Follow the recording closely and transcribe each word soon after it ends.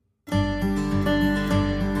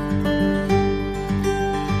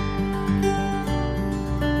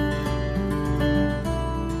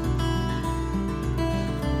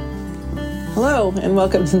Hello, and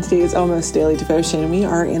welcome to today's Almost Daily Devotion. We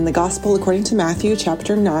are in the Gospel according to Matthew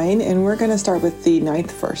chapter 9, and we're going to start with the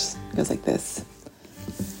 9th verse. It goes like this.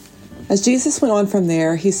 As Jesus went on from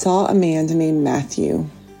there, he saw a man named Matthew.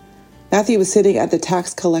 Matthew was sitting at the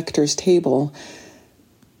tax collector's table.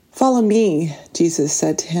 "Follow me," Jesus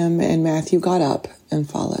said to him, and Matthew got up and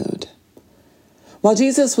followed. While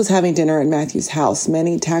Jesus was having dinner at Matthew's house,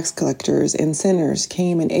 many tax collectors and sinners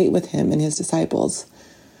came and ate with him and his disciples.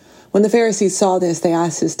 When the Pharisees saw this, they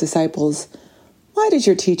asked his disciples, "Why did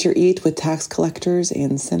your teacher eat with tax collectors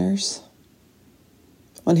and sinners?"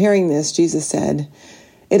 On hearing this, Jesus said,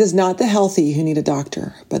 "It is not the healthy who need a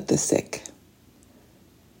doctor, but the sick.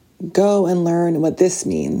 Go and learn what this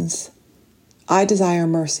means. I desire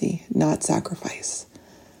mercy, not sacrifice.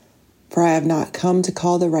 For I have not come to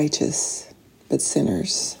call the righteous, but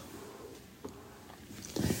sinners."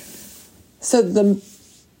 So the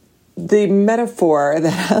metaphor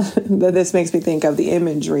that this makes me think of, the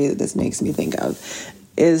imagery that this makes me think of,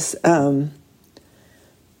 is the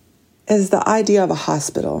idea of a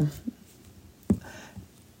hospital.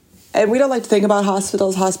 And we don't like to think about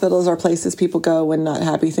hospitals. Hospitals are places people go when not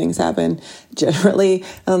happy things happen. Generally,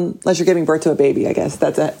 unless you're giving birth to a baby, I guess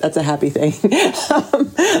that's a happy thing.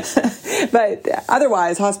 But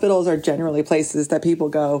otherwise, hospitals are generally places that people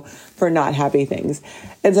go for not happy things.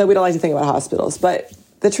 And so we don't like to think about hospitals. But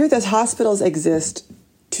the truth is, hospitals exist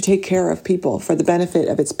to take care of people for the benefit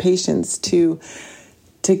of its patients, to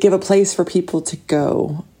give a place for people to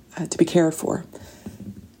go, to be cared for.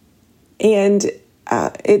 And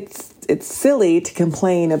it's silly to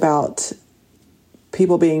complain about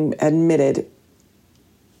people being admitted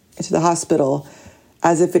into the hospital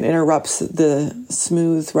as if it interrupts the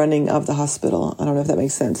smooth running of the hospital. I don't know if that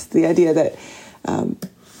makes sense. The idea that,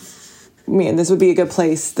 this would be a good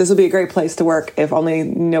place. This would be a great place to work if only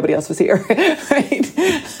nobody else was here, right?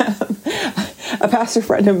 A pastor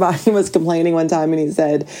friend of mine was complaining one time, and he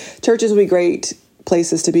said, "Churches would be great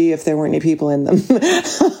places to be if there weren't any people in them."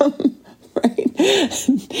 Right?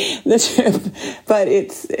 But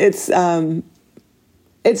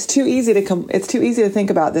it's too easy to think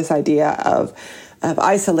about this idea of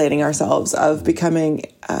isolating ourselves, of becoming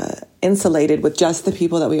insulated with just the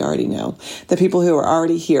people that we already know, the people who are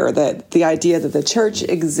already here. That the idea that the church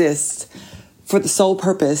exists for the sole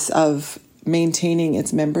purpose of maintaining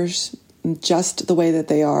its members just the way that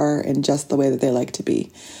they are and just the way that they like to be.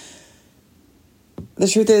 The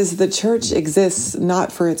truth is, the church exists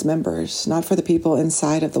not for its members, not for the people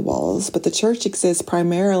inside of the walls, but the church exists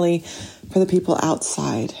primarily for the people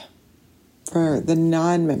outside, for the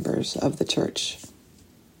non-members of the church.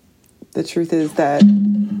 The truth is that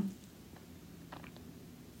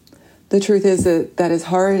as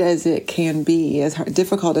hard as it can be,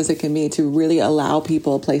 difficult as it can be to really allow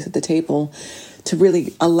people a place at the table, to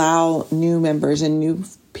really allow new members and new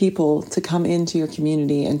people to come into your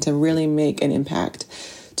community and to really make an impact,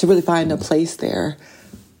 to really find a place there.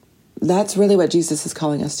 That's really what Jesus is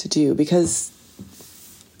calling us to do, because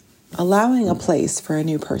allowing a place for a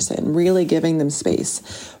new person, really giving them space,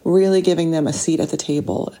 really giving them a seat at the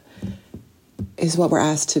table is what we're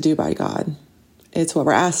asked to do by God. It's what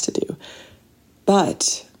we're asked to do.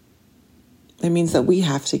 But it means that we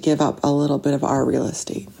have to give up a little bit of our real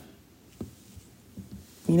estate.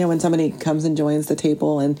 You know, when somebody comes and joins the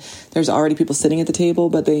table and there's already people sitting at the table,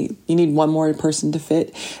 but you need one more person to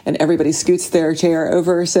fit, and everybody scoots their chair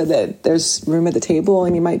over so that there's room at the table,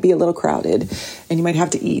 and you might be a little crowded, and you might have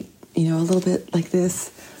to eat, a little bit like this.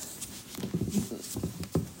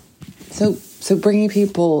 So bringing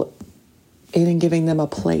people in and giving them a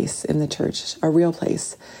place in the church, a real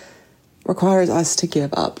place, requires us to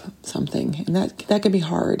give up something, and that can be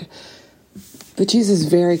hard. But Jesus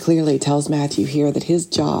very clearly tells Matthew here that his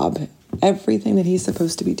job, everything that he's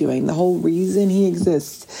supposed to be doing, the whole reason he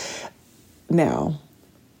exists now,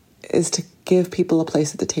 is to give people a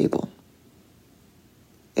place at the table.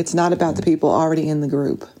 It's not about the people already in the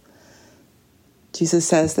group. Jesus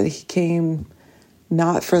says that he came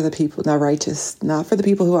not for the people, not righteous, not for the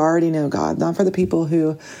people who already know God, not for the people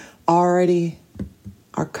who already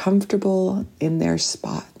are comfortable in their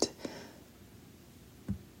spot,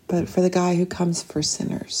 but for the guy who comes for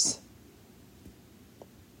sinners,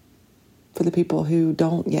 for the people who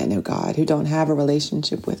don't yet know God, who don't have a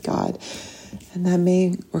relationship with God. And that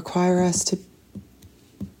may require us to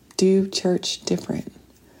do church different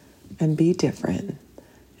and be different.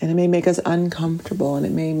 And it may make us uncomfortable, and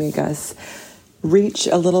it may make us reach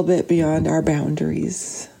a little bit beyond our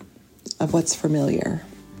boundaries of what's familiar.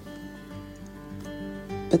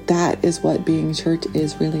 But that is what being church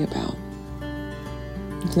is really about.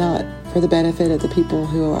 It's not for the benefit of the people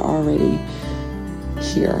who are already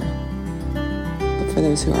here. but for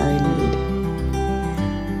those who are in need.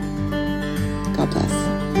 God bless.